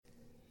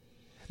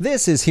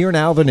This is Here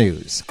Now the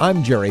News.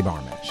 I'm Jerry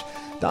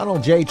Barmish.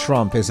 Donald J.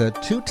 Trump is a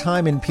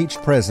two-time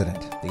impeached president,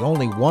 the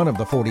only one of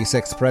the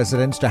 46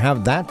 presidents to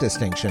have that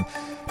distinction.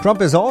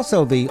 Trump is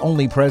also the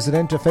only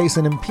president to face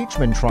an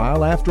impeachment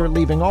trial after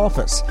leaving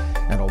office.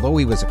 And although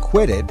he was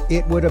acquitted,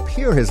 it would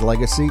appear his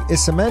legacy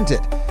is cemented.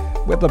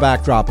 With the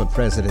backdrop of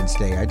President's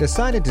Day, I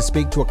decided to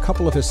speak to a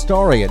couple of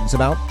historians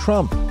about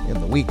Trump in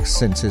the weeks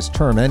since his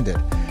term ended.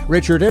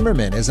 Richard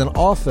Immerman is an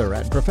author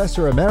and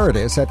professor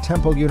emeritus at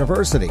Temple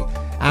University.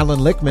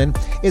 Alan Lichtman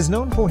is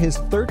known for his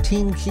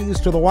 13 keys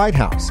to the White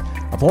House,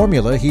 a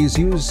formula he's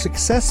used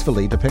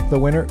successfully to pick the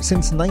winner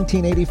since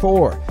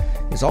 1984.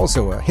 He's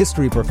also a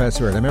history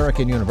professor at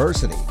American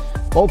University.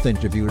 Both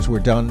interviews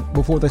were done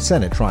before the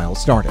Senate trial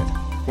started.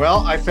 Well,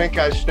 I think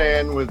I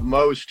stand with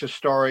most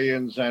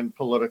historians and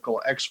political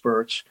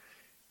experts,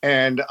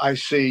 and I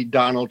see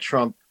Donald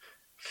Trump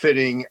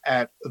fitting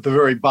at the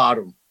very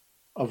bottom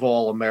of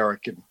all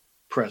American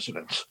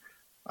presidents.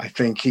 I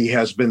think he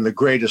has been the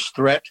greatest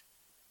threat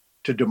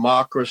to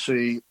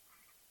democracy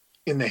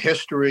in the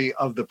history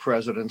of the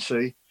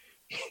presidency,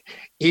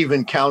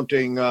 even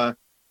counting the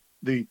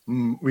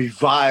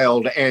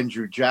reviled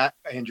Andrew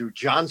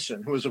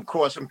Johnson, who was, of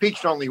course,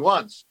 impeached only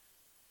once,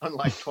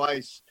 unlike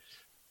twice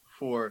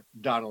for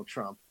Donald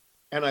Trump.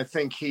 And I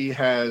think he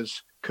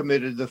has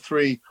committed the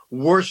three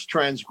worst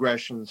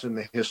transgressions in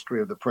the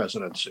history of the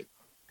presidency.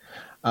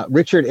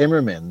 Richard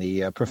Immerman,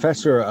 the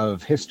professor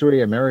of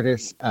history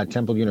emeritus at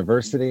Temple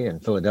University in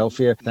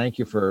Philadelphia. Thank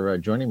you for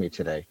joining me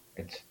today.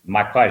 It's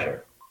my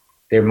pleasure.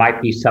 There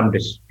might be some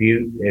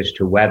dispute as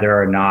to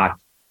whether or not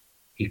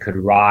he could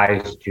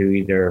rise to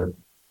either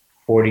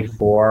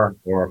 44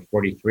 or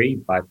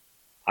 43, but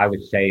I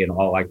would say in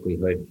all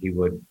likelihood he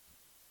would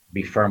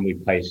be firmly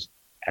placed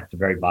at the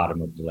very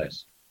bottom of the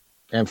list.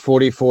 And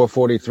 44,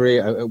 43,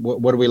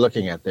 what are we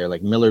looking at there?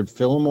 Like Millard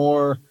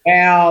Fillmore?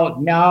 Well,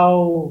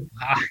 no,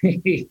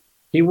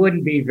 he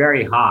wouldn't be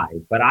very high,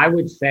 but I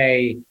would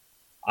say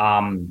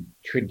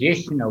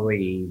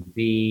traditionally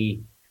the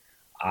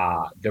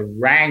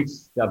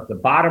ranks of the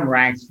bottom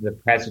ranks of the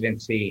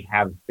presidency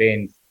have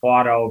been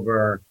fought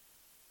over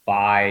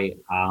by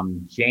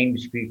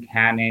James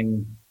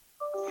Buchanan,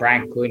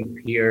 Franklin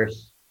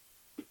Pierce.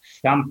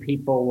 Some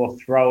people will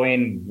throw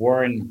in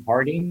Warren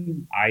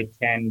Harding. I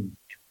tend to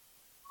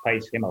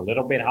place him a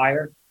little bit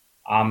higher.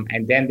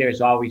 And then there's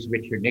always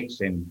Richard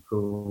Nixon,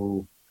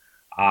 who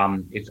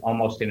is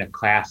almost in a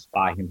class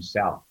by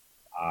himself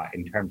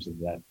in terms of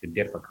the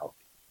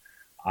difficulty.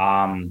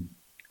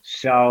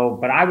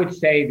 But I would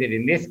say that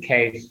in this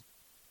case,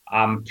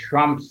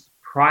 Trump's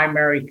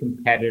primary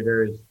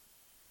competitors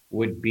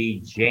would be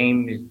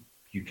James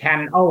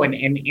Buchanan. Oh, and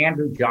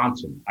Andrew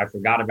Johnson. I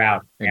forgot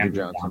about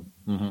Andrew Johnson.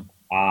 Mm-hmm.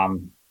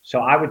 So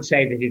I would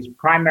say that his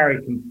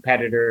primary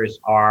competitors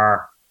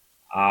are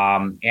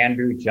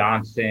Andrew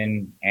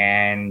Johnson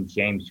and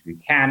James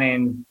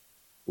Buchanan,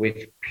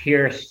 with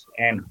Pierce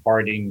and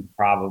Harding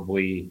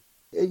probably.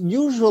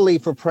 Usually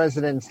for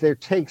presidents, there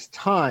takes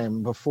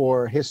time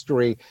before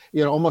history,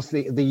 almost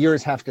the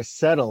years have to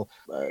settle.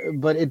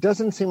 But it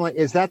doesn't seem like,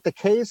 is that the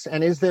case?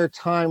 And is there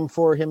time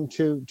for him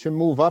to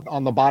move up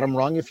on the bottom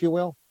rung, if you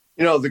will?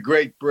 The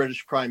great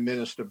British Prime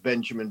Minister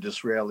Benjamin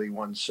Disraeli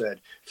once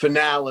said,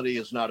 finality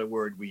is not a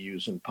word we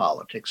use in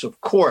politics. Of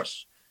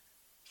course,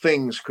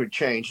 things could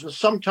change. And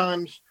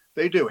sometimes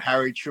they do.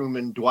 Harry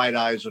Truman, Dwight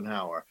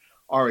Eisenhower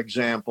are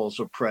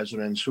examples of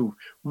presidents who've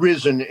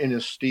risen in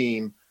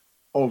esteem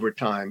over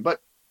time.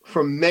 But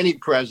for many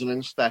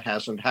presidents, that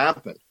hasn't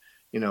happened.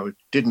 It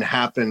didn't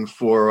happen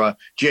for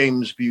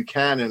James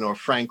Buchanan or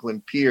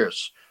Franklin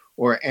Pierce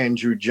or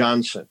Andrew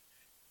Johnson.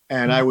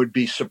 And I would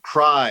be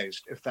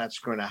surprised if that's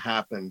going to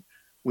happen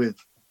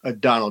with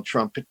Donald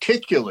Trump,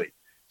 particularly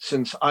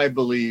since I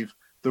believe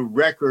the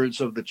records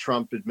of the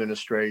Trump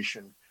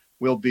administration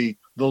will be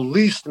the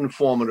least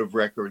informative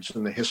records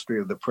in the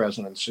history of the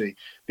presidency,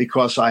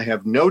 because I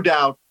have no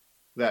doubt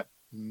that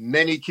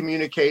many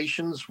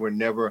communications were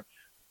never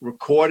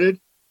recorded.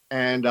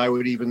 And I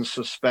would even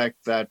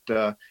suspect that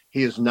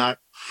he is not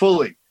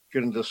fully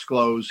going to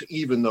disclose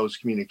even those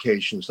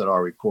communications that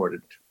are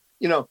recorded.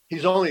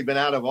 He's only been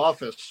out of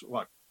office,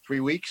 3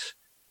 weeks?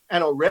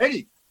 And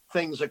already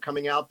things are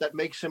coming out that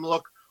makes him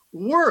look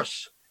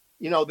worse.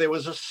 There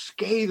was a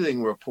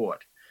scathing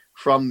report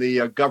from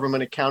the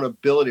Government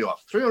Accountability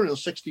Office,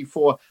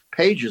 364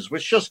 pages,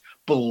 which just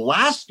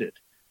blasted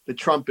the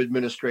Trump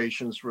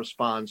administration's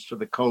response to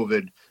the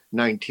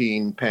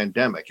COVID-19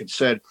 pandemic. It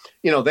said,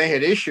 they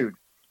had issued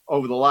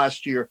over the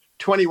last year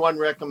 21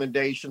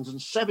 recommendations, and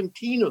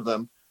 17 of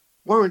them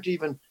weren't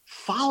even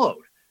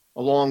followed,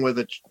 along with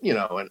an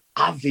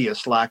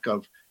obvious lack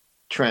of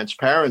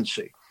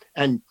transparency.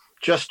 And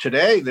just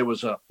today, there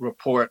was a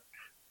report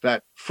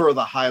that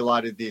further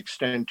highlighted the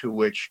extent to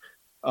which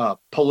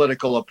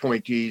political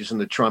appointees in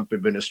the Trump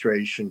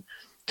administration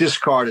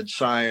discarded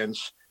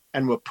science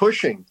and were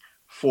pushing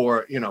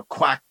for,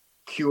 quack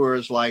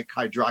cures like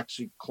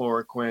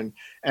hydroxychloroquine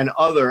and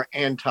other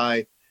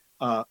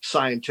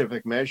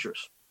anti-scientific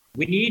measures.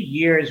 We need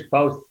years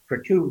both for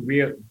two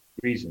real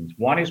reasons.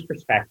 One is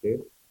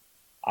perspective,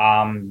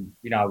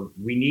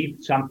 We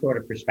need some sort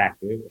of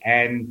perspective.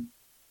 And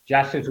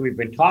just as we've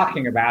been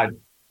talking about,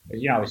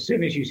 as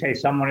soon as you say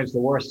someone is the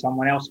worst,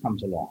 someone else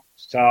comes along.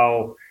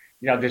 So,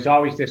 there's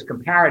always this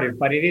comparative,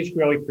 but it is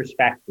really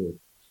perspective.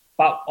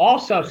 But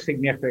also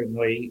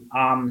significantly,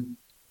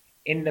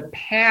 in the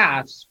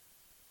past,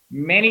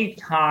 many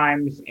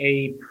times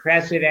a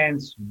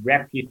president's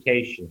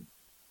reputation,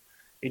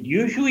 it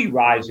usually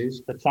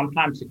rises, but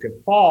sometimes it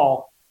could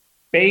fall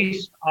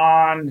based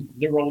on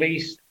the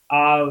release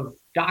of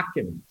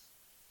documents,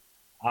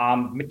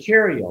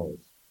 materials,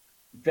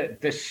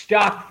 the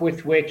stuff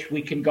with which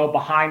we can go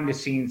behind the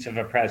scenes of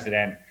a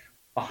president,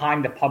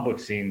 behind the public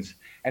scenes,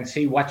 and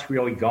see what's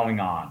really going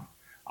on.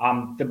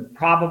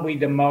 Probably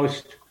the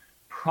most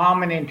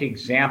prominent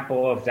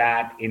example of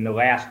that in the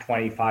last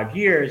 25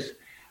 years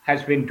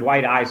has been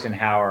Dwight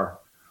Eisenhower,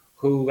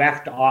 who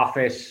left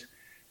office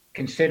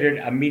considered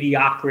a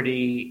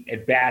mediocrity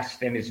at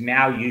best and is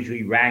now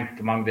usually ranked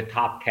among the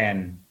top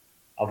 10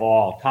 of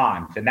all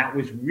times. And that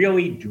was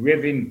really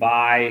driven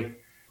by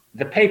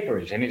the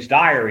papers and his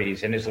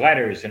diaries and his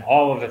letters and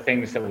all of the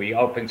things that we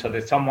open, so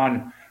that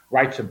someone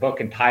writes a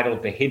book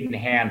entitled The Hidden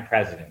Hand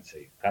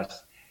Presidency,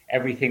 because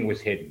everything was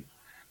hidden.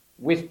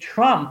 With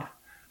Trump,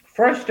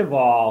 first of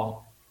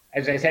all,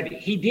 as I said,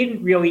 he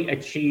didn't really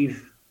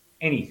achieve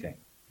anything.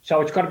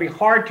 So it's going to be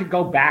hard to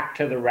go back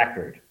to the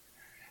record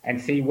and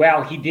see,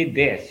 well, he did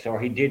this or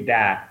he did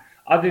that,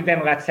 other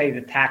than, let's say,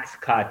 the tax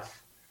cuts,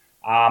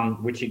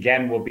 which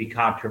again will be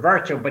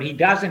controversial, but he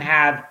doesn't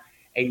have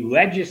a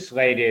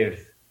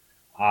legislative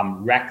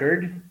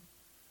record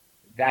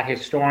that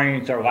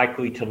historians are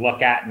likely to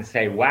look at and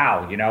say,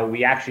 wow,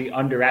 we actually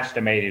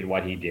underestimated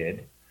what he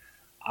did.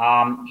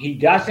 He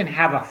doesn't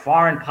have a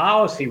foreign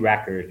policy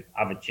record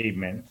of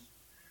achievements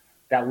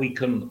that we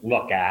can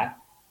look at.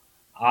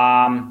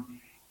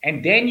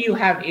 And then you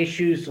have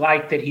issues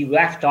like that he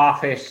left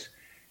office,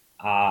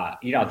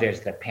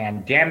 there's the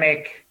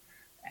pandemic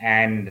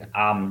and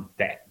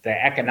the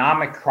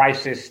economic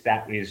crisis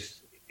that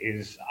is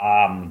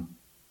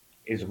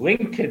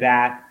linked to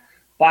that.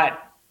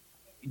 But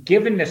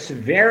given the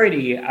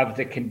severity of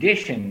the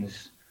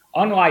conditions,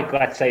 unlike,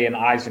 let's say, in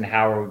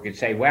Eisenhower, we could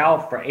say, well,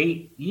 for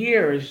 8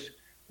 years,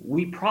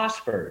 we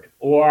prospered,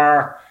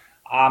 or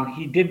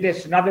he did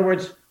this. In other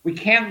words, we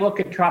can't look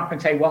at Trump and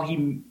say, well,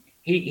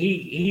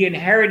 he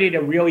inherited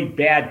a really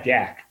bad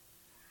deck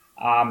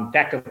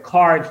of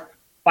cards,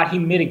 but he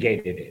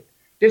mitigated it.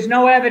 There's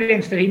no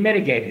evidence that he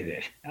mitigated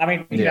it. I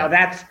mean,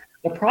 that's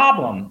the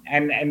problem.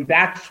 And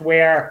that's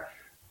where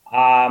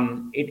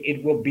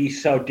it will be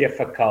so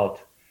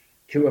difficult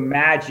to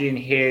imagine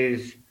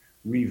his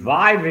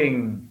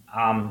reviving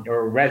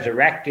or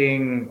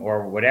resurrecting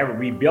or whatever,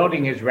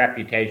 rebuilding his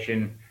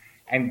reputation.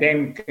 And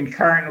then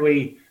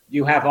concurrently,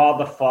 you have all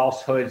the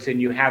falsehoods and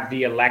you have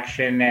the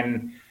election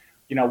and,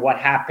 what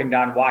happened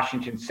on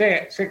Washington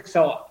 6.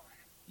 So,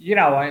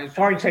 it's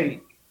hard to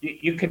say,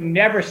 you can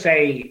never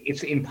say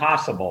it's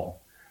impossible.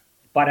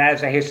 But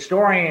as a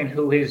historian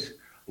who has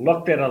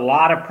looked at a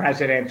lot of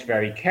presidents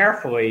very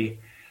carefully,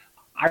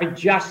 I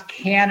just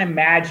can't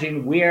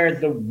imagine where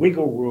the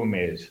wiggle room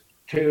is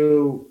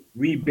to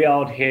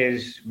rebuild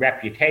his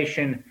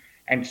reputation.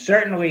 And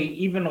certainly,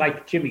 even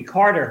like Jimmy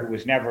Carter, who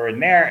was never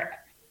in there,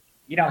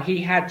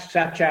 he had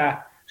such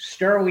a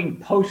sterling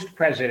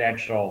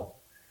post-presidential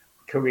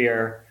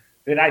career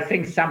that I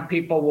think some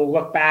people will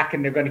look back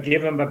and they're going to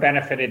give him a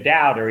benefit of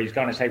doubt, or he's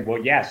going to say, well,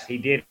 yes, he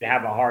did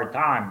have a hard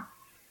time.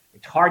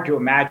 It's hard to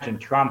imagine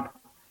Trump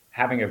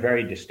having a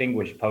very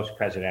distinguished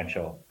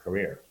post-presidential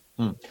career.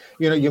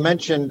 You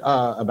mentioned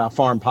about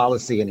foreign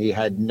policy, and he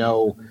had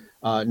no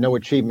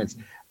achievements.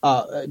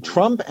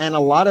 Trump and a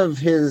lot of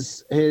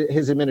his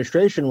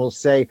administration will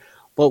say,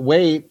 but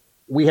wait,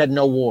 we had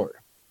no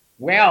war.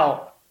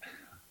 Well,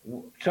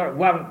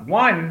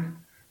 one,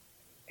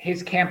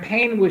 his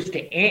campaign was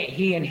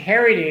he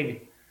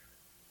inherited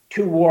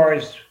 2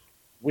 wars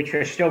which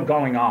are still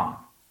going on.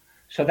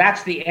 So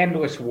that's the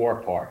endless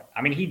war part.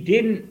 I mean, he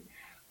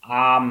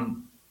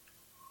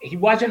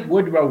wasn't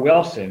Woodrow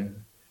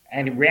Wilson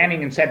and he ran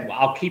in and said, well,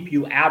 I'll keep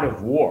you out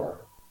of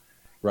war.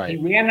 Right. He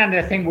ran on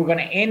the thing, we're going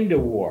to end a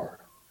war.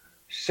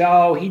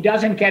 So he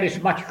doesn't get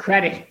as much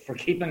credit for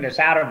keeping us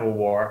out of a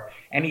war,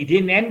 and he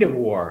didn't end a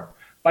war.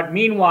 But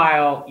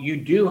meanwhile, you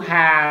do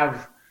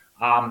have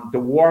the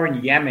war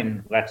in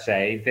Yemen, let's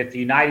say, that the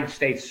United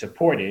States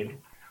supported,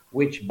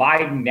 which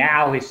Biden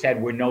now has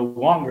said we're no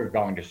longer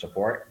going to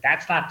support.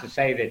 That's not to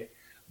say that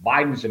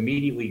Biden's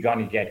immediately going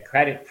to get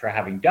credit for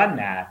having done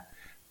that.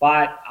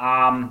 But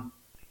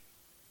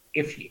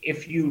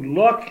if you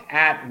look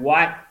at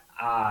what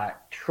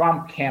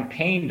Trump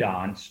campaigned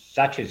on,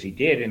 such as he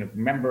did, and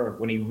remember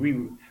when he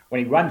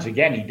runs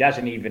again, he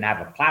doesn't even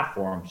have a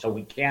platform, so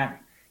we can't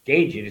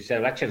gauge it. He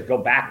said, let's just go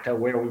back to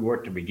where we were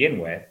to begin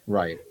with.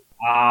 Right.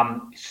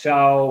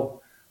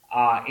 So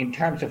in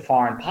terms of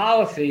foreign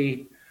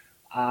policy,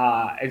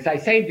 as I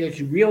say,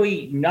 there's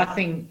really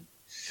nothing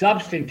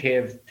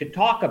substantive to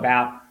talk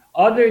about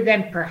other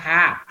than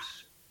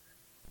perhaps,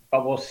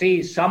 but we'll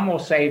see, some will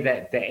say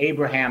that the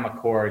Abraham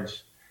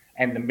Accords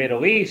and the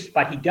Middle East,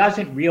 but he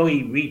doesn't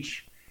really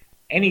reach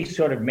any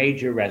sort of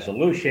major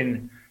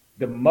resolution.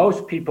 The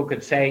most people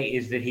could say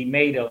is that he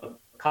made a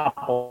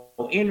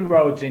couple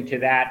inroads into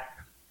that,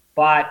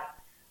 but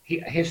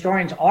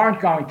historians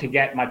aren't going to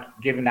get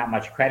given that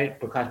much credit,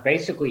 because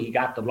basically he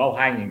got the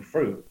low-hanging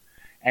fruit,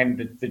 and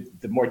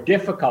the more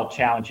difficult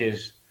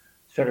challenges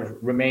sort of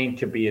remain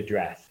to be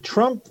addressed.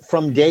 Trump,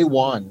 from day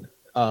one,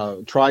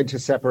 tried to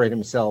separate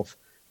himself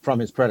from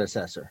his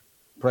predecessor,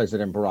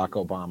 President Barack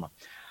Obama.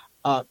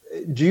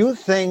 Do you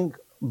think,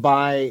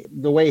 by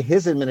the way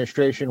his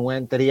administration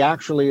went, that he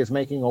actually is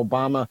making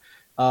Obama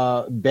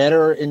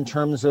better in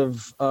terms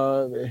of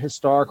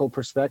historical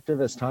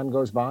perspective as time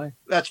goes by?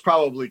 That's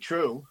probably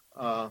true.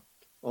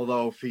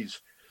 Although if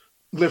he's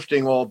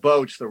lifting all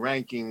boats, the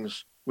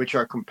rankings, which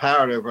are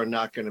comparative, are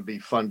not going to be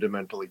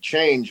fundamentally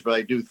changed. But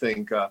I do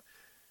think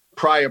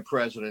prior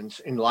presidents,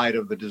 in light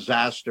of the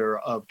disaster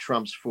of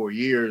Trump's 4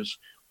 years,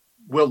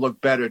 will look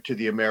better to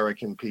the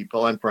American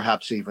people and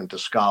perhaps even to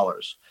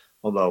scholars.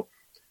 Although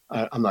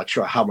I'm not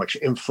sure how much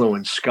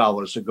influence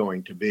scholars are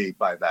going to be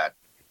by that.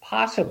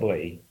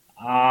 Possibly.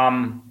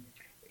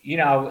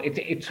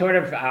 It's sort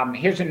of,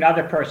 here's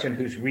another person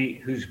whose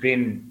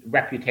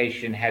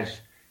reputation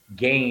has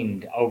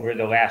gained over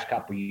the last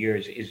couple of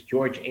years is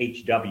George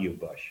H.W.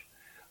 Bush,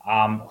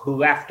 who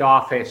left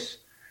office,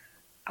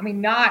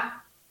 not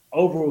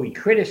overly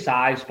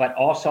criticized, but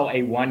also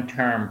a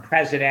one-term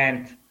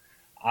president,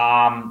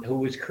 who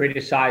was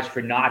criticized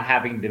for not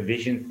having the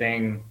vision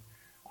thing,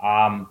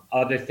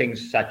 other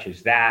things such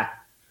as that.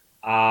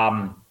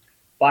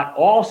 But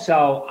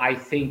also, I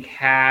think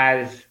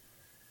has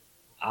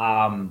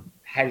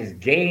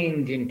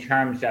gained in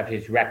terms of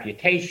his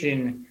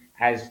reputation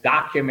as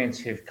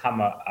documents have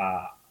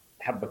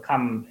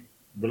become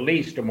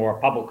released or more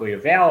publicly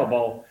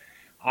available,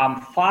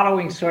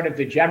 following sort of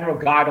the general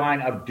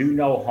guideline of do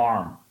no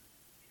harm.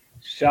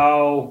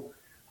 So,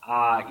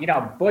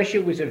 Bush,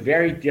 it was a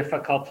very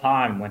difficult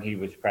time when he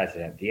was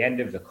president, the end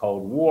of the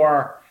Cold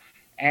War,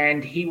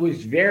 and he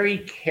was very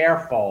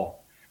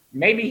careful.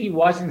 Maybe he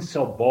wasn't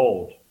so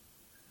bold,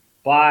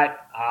 but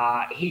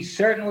he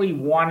certainly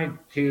wanted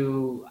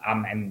to,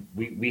 and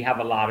we have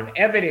a lot of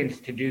evidence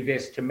to do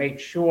this, to make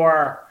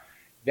sure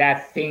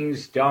that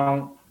things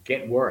don't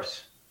get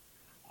worse,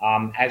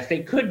 as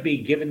they could be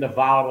given the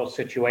volatile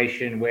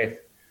situation with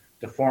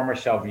the former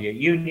Soviet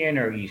Union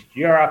or East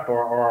Europe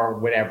or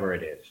whatever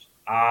it is.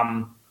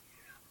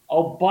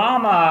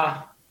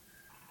 Obama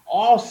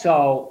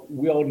also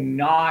will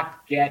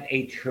not get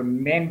a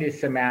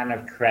tremendous amount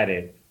of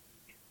credit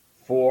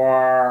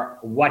for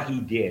what he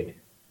did.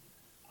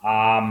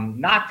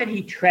 Not that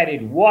he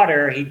treaded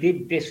water, he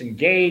did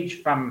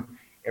disengage from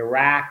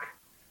Iraq,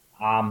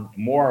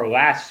 more or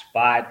less,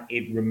 but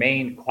it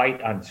remained quite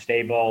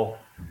unstable.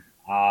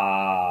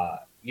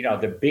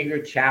 The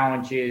bigger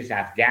challenges,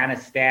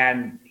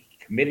 Afghanistan, he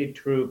committed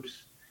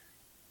troops,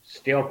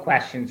 still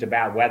questions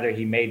about whether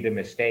he made the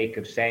mistake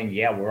of saying,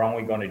 yeah, we're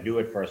only going to do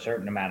it for a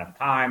certain amount of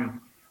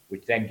time,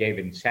 which then gave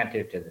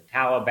incentive to the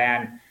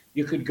Taliban.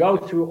 You could go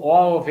through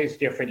all of his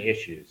different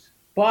issues,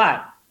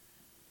 but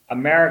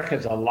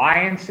America's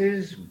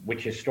alliances,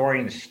 which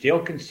historians still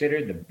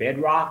consider the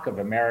bedrock of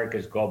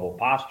America's global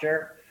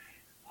posture,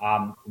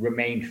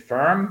 remained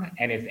firm,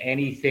 and if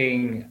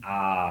anything,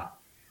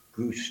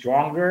 grew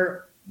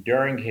stronger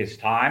during his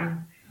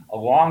time.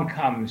 Along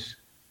comes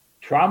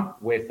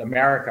Trump with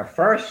America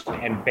first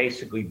and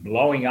basically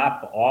blowing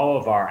up all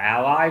of our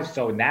allies.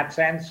 So in that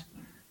sense,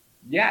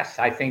 yes,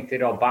 I think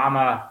that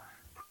Obama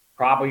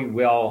probably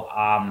will,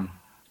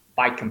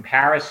 by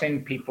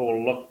comparison, people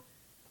will look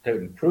to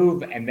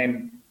improve. And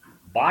then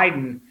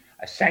Biden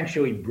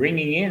essentially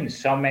bringing in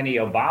so many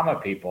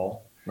Obama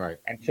people, right,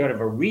 and sort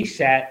of a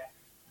reset,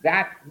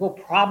 that will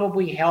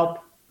probably help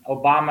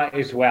Obama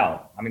as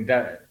well.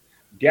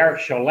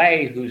 Derek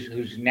Chollet,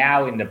 who's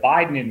now in the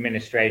Biden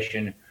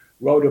administration,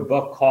 wrote a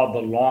book called The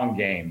Long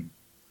Game,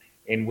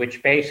 in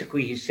which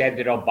basically he said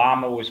that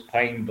Obama was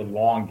playing the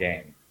long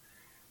game.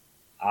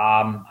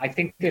 I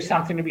think there's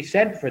something to be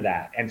said for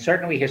that. And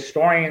certainly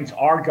historians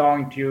are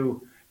going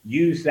to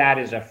use that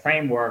as a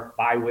framework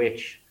by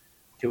which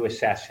to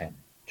assess him.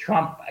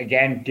 Trump,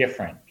 again,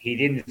 different. He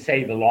didn't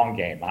say the long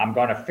game. I'm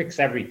going to fix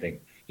everything.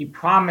 He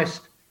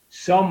promised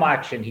so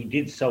much and he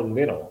did so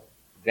little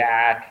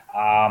that,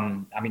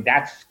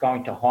 that's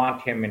going to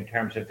haunt him in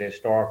terms of the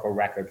historical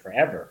record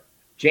forever.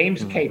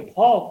 James K.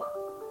 Polk,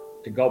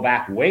 to go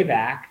way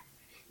back,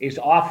 is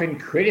often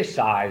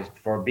criticized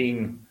for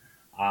being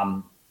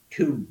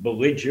too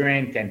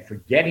belligerent and for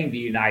getting the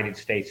United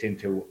States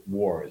into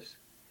wars.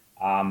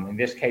 In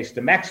this case,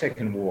 the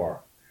Mexican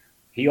War.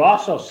 He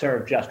also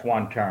served just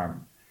one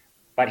term,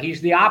 but he's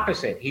the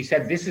opposite. He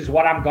said, this is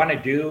what I'm going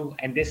to do,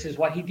 and this is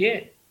what he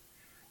did.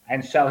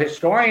 And so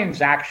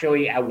historians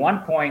actually, at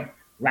one point,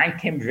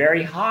 ranked him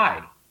very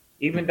high.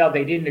 Even though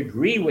they didn't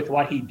agree with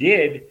what he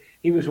did,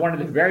 he was one of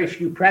the very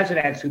few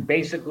presidents who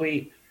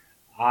basically,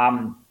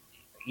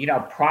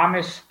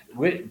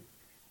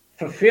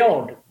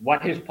 fulfilled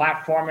what his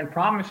platform and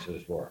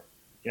promises were,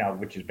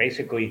 which is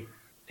basically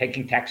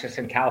taking Texas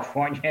and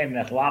California and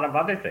a lot of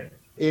other things.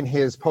 In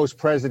his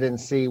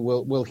post-presidency,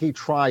 will he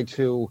try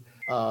to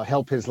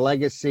help his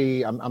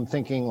legacy? I'm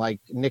thinking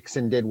like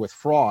Nixon did with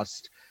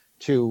Frost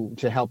to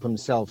help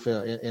himself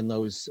in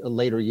those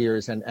later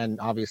years and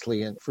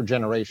obviously for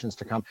generations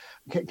to come.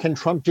 Can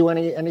Trump do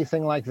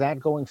anything like that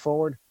going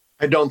forward?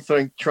 I don't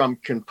think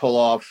Trump can pull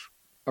off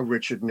a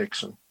Richard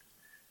Nixon.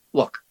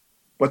 Look,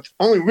 but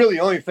the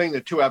only thing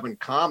the two have in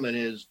common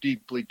is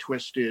deeply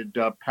twisted,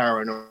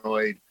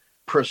 paranoid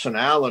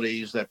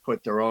personalities that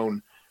put their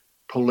own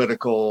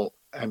political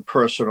and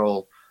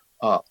personal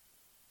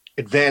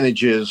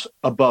advantages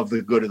above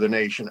the good of the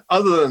nation.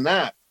 Other than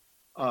that,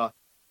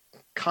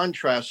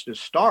 contrast is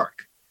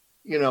stark.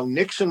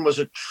 Nixon was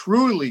a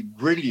truly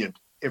brilliant,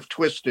 if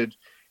twisted,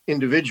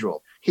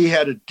 individual. He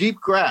had a deep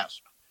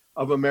grasp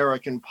of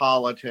American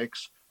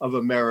politics, of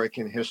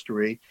American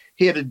history.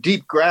 He had a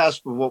deep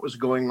grasp of what was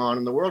going on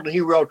in the world. And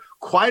he wrote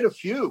quite a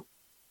few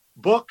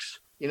books,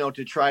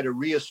 to try to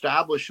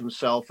reestablish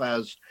himself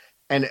as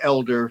an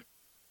elder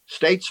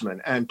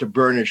statesman and to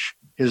burnish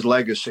his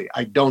legacy.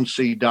 I don't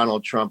see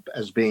Donald Trump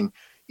as being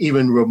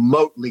even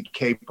remotely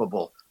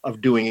capable of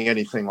doing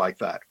anything like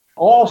that.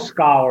 All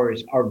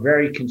scholars are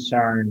very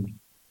concerned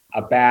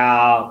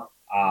about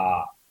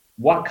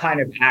what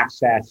kind of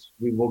access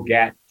we will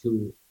get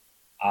to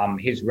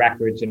his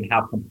records and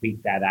how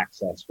complete that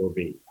access will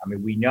be. I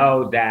mean, we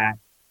know that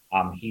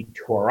he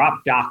tore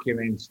up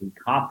documents, he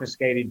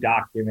confiscated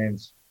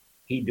documents,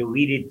 he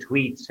deleted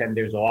tweets, and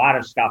there's a lot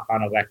of stuff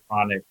on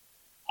electronic.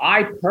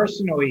 I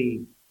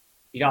personally,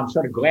 I'm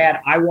sort of glad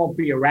I won't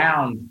be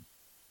around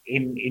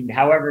in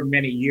however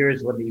many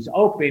years when these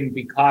open,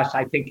 because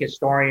I think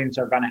historians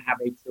are going to have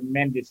a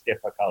tremendous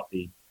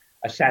difficulty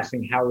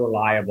assessing how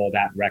reliable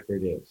that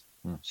record is.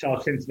 So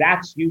since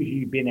that's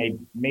usually been a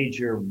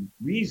major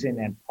reason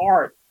and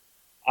part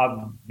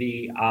of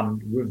the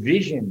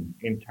revision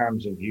in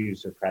terms of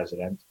views of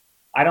presidents,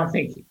 I don't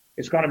think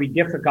it's going to be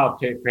difficult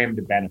for him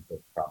to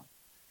benefit from.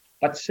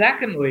 But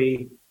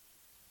secondly,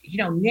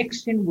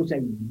 Nixon was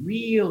a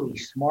really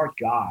smart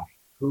guy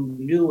who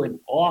knew an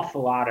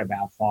awful lot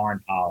about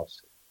foreign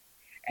policy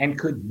and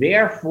could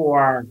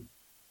therefore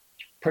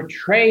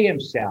portray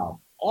himself,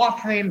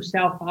 offer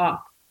himself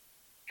up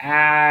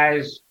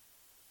as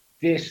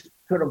this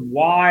sort of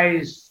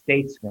wise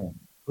statesman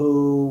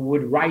who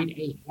would write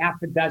a half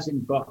a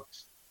dozen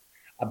books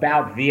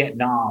about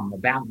Vietnam,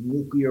 about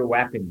nuclear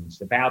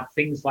weapons, about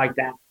things like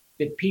that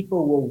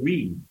people will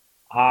read.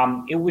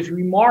 It was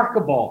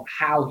remarkable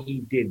how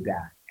he did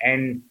that.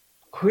 And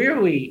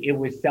clearly it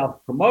was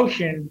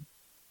self-promotion,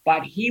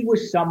 but he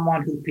was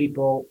someone who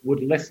people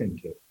would listen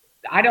to.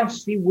 I don't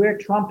see where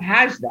Trump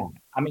has that.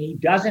 I mean, he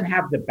doesn't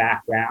have the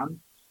background.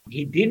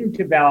 He didn't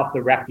develop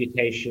the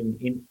reputation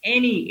in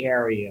any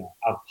area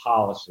of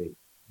policy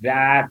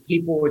that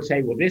people would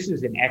say, well, this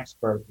is an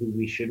expert who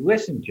we should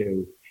listen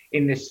to,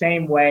 in the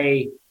same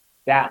way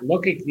that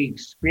look at the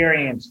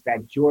experience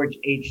that George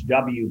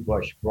H.W.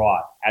 Bush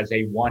brought as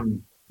a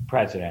one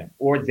president.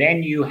 Or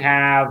then you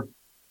have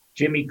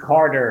Jimmy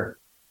Carter,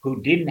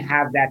 who didn't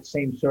have that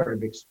same sort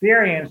of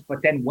experience,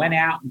 but then went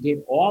out and did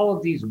all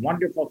of these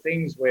wonderful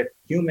things with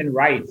human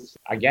rights.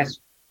 I guess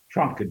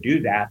Trump could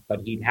do that,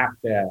 but he'd have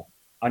to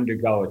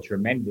undergo a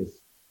tremendous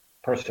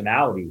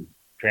personality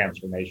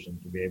transformation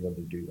to be able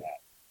to do that.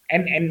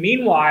 And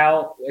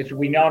meanwhile, as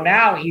we know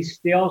now, he's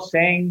still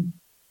saying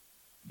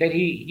that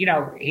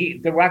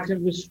the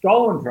election was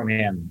stolen from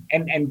him.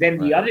 And then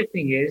the other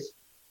thing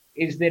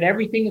is that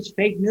everything is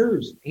fake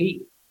news.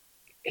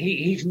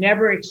 He's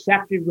never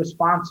accepted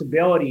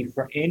responsibility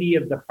for any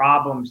of the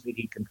problems that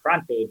he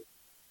confronted.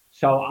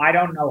 So I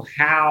don't know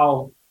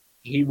how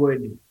he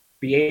would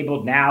be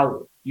able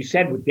now. You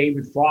said with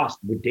David Frost,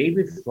 would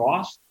David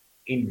Frost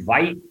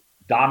invite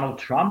Donald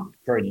Trump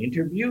for an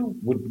interview?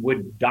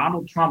 Would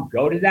Donald Trump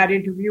go to that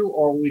interview,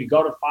 or would he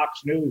go to Fox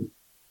News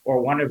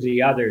or one of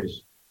the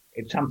others?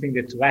 It's something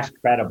that's less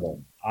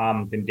credible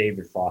than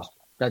David Frost.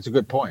 That's a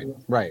good point,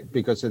 right?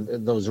 Because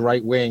those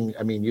right wing,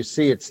 I mean, you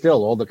see it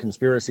still, all the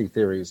conspiracy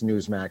theories,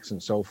 Newsmax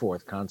and so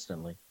forth,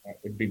 constantly.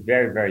 It'd be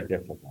very, very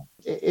difficult.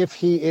 If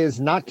he is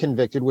not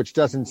convicted, which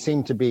doesn't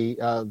seem to be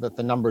that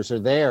the numbers are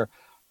there,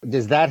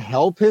 does that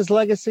help his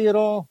legacy at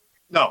all?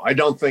 No, I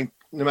don't think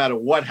no matter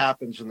what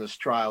happens in this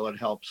trial, it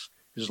helps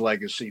his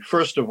legacy.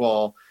 First of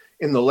all,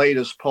 in the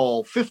latest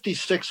poll,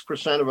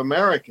 56% of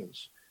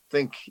Americans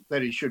think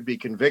that he should be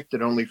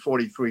convicted. Only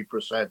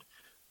 43%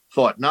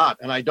 thought not.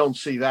 And I don't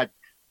see that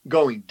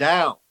going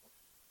down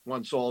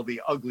once all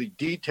the ugly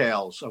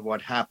details of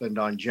what happened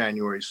on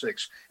January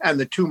 6th and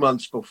the 2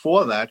 months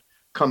before that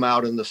come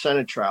out in the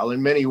Senate trial.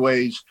 In many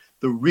ways,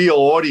 the real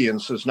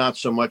audience is not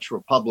so much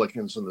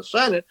Republicans in the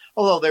Senate,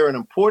 although they're an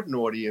important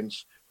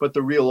audience, but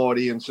the real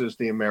audience is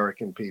the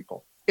American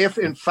people. If,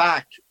 in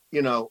fact,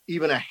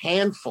 even a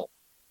handful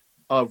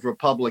of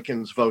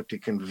Republicans vote to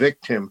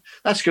convict him,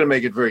 that's going to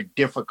make it very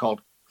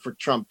difficult for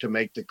Trump to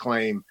make the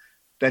claim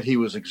that he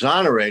was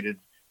exonerated.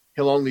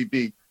 He'll only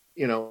be,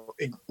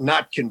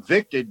 not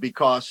convicted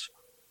because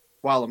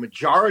while a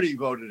majority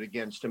voted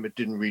against him, it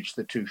didn't reach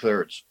the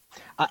 2/3.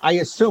 I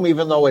assume,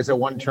 even though as a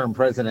one-term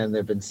president, there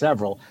have been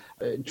several,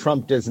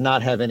 Trump does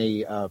not have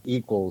any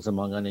equals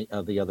among any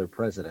of the other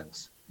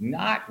presidents.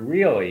 Not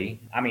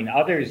really. I mean,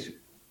 others,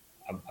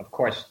 of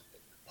course,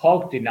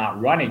 Polk did not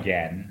run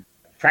again.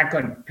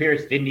 Franklin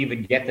Pierce didn't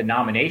even get the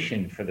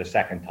nomination for the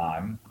second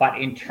time. But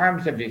in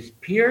terms of his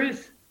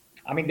peers,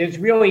 I mean, there's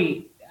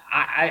really,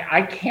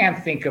 I can't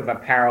think of a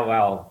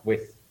parallel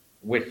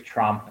with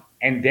Trump.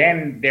 And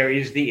then there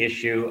is the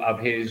issue of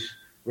his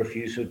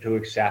refusal to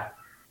accept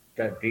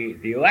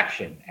the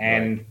election.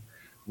 And right.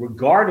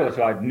 Regardless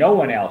of, no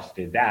one else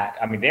did that.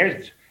 I mean,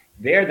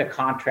 the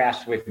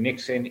contrast with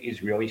Nixon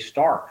is really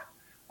stark,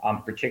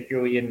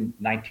 particularly in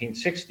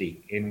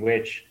 1960, in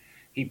which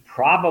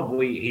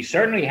he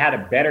certainly had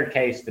a better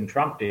case than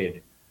Trump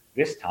did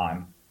this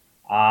time,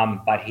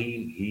 but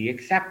he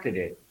accepted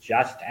it,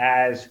 just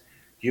as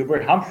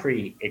Hubert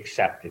Humphrey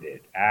accepted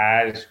it,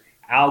 as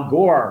Al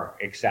Gore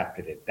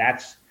accepted it.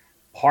 That's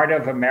part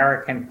of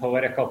American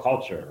political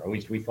culture, or at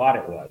least we thought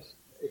it was.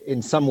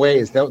 In some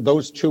ways,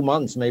 those 2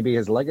 months may be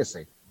his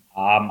legacy.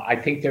 I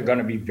think they're going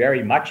to be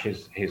very much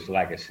his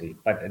legacy,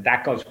 but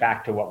that goes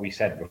back to what we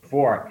said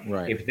before.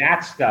 Right. If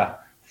that's the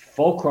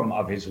fulcrum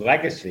of his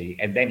legacy,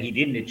 and then he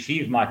didn't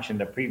achieve much in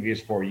the previous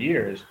 4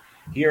 years,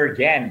 here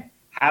again,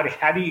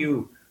 how do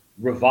you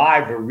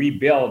revive or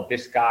rebuild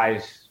this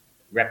guy's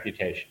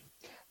reputation?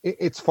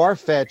 It's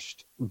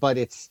far-fetched, but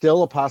it's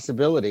still a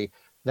possibility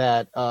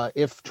that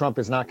if Trump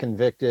is not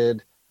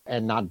convicted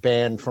and not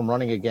banned from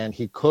running again,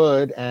 he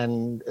could,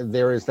 and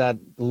there is that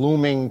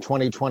looming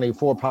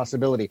 2024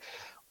 possibility.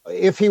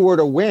 If he were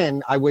to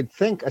win, I would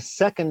think a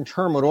second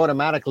term would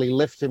automatically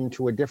lift him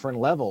to a different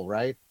level,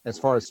 right? As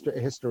far as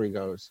history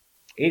goes.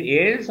 It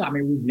is. I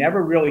mean, we've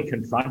never really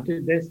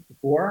confronted this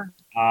before.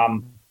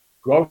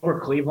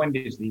 Grover Cleveland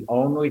is the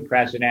only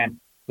president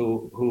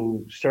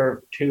who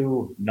served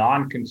 2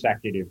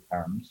 non-consecutive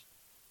terms.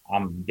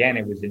 Again,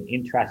 it was an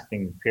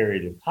interesting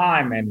period of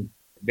time, and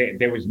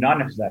there was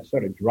none of that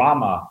sort of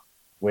drama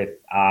with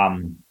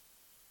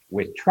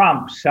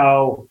Trump.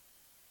 So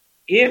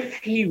if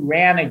he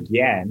ran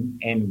again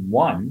and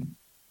won,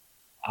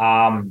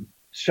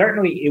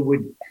 certainly it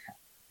would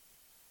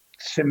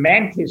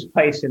cement his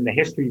place in the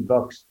history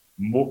books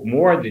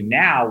more than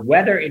now.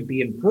 Whether it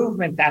be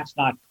improvement, that's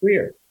not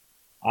clear.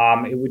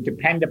 It would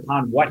depend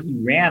upon what he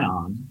ran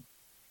on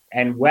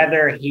and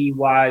whether he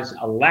was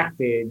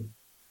elected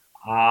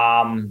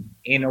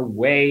in a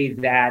way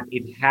that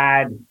it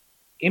had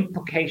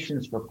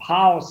implications for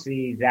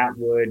policy that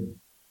would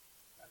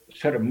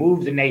sort of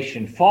move the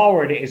nation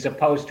forward, as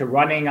opposed to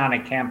running on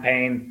a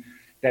campaign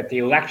that the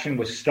election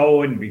was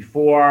stolen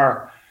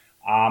before.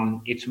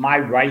 It's my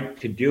right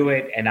to do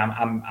it, and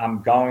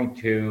I'm going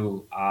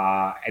to.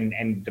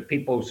 And the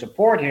people who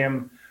support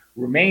him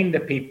remain the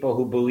people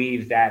who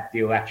believe that the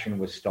election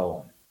was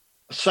stolen.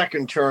 A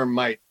second term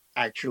might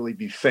actually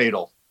be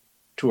fatal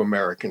to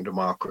American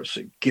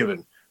democracy,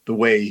 given the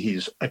way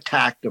he's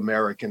attacked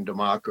American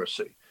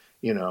democracy.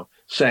 You know,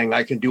 saying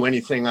I can do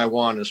anything I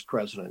want as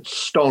president,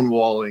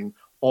 stonewalling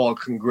all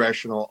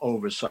congressional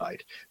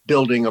oversight,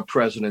 building a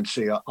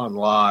presidency on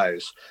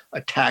lies,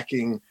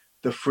 attacking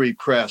the free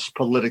press,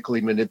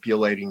 politically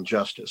manipulating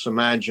justice.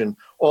 Imagine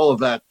all of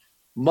that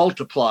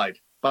multiplied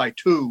by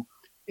 2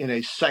 in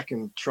a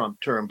second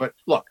Trump term. But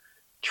look,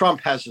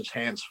 Trump has his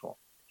hands full.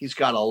 He's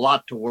got a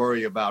lot to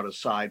worry about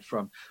aside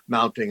from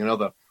mounting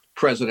another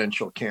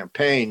presidential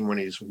campaign when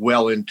he's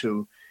well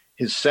into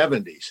his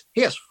 70s.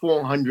 He has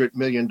 $400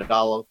 million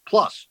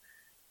plus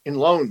in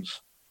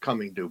loans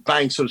coming due.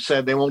 Banks have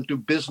said they won't do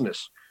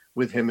business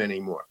with him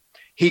anymore.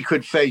 He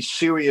could face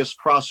serious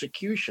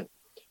prosecution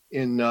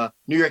in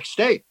New York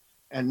State,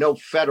 and no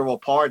federal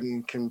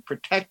pardon can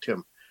protect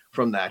him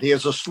from that. He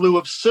has a slew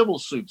of civil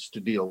suits to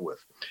deal with,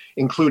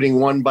 including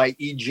one by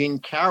E. Jean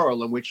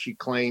Carroll, in which she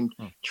claimed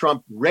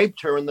Trump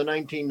raped her in the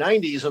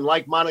 1990s. And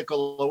like Monica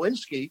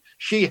Lewinsky,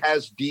 she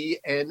has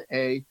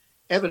DNA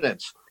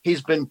evidence.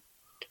 He's been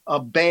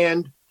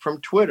banned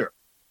from Twitter.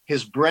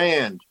 His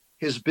brand,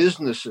 his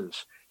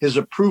businesses, his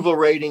approval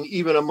rating,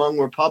 even among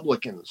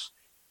Republicans,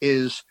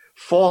 is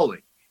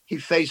falling. He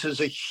faces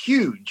a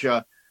huge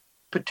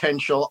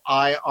potential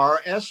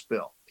IRS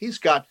bill. He's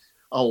got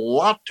a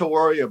lot to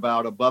worry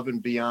about above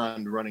and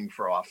beyond running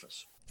for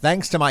office.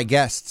 Thanks to my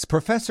guests,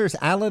 Professors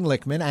Alan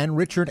Lichtman and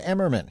Richard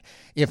Emmerman.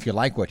 If you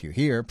like what you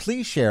hear,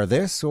 please share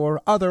this or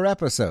other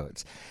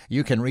episodes.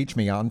 You can reach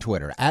me on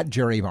Twitter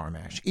 @Jerry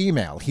Barmash.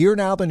 Email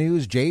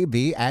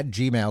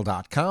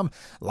hearnowthenewsjb@gmail.com.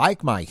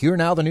 Like my Here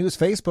Now the News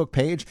Facebook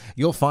page.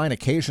 You'll find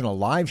occasional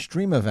live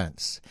stream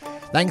events.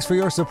 Thanks for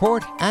your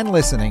support and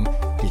listening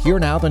to Here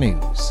Now the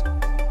News.